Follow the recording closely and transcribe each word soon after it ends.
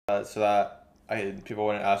so that people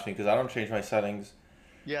wouldn't ask me because I don't change my settings.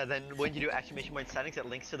 Yeah, then when you do exclamation point settings, it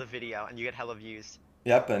links to the video and you get hella views.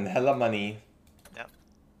 Yep, and hella money. Yep.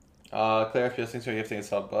 Clear FPS, thanks for gifting a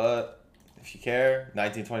sub, but if you care,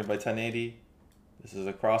 1920 by 1080. This is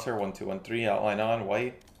a Crosshair 1213 outline on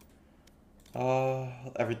white.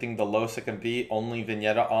 Everything the lowest it can be, only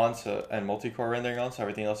vignette on, so and multi-core rendering on, so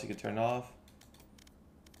everything else you can turn off.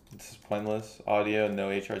 This is pointless. Audio, no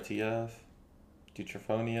HRTF.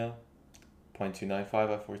 Deuteraphonia, 0.295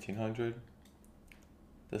 at 1400.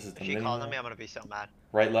 This is the If you minimal. call on me, I'm gonna be so mad.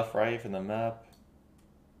 Right, left, right from the map.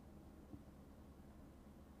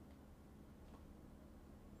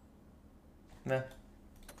 Nah.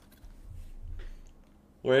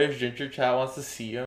 Where's Ginger Chat wants to see you?